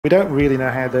We don't really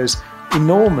know how those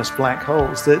enormous black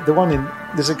holes, there's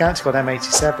a galaxy called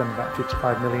M87 about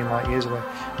 55 million light years away,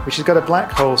 which has got a black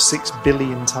hole 6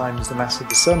 billion times the mass of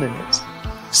the sun in it.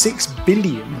 6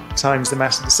 billion times the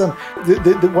mass of the sun.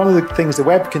 One of the things the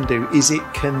Webb can do is it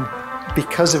can,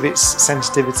 because of its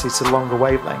sensitivity to longer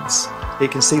wavelengths, it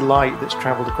can see light that's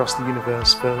travelled across the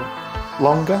universe for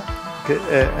longer,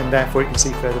 and therefore it can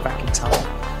see further back in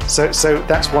time. So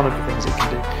that's one of the things it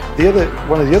can do.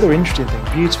 One of the other interesting things,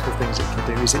 beautiful things it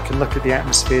can do, is it can look at the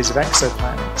atmospheres of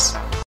exoplanets.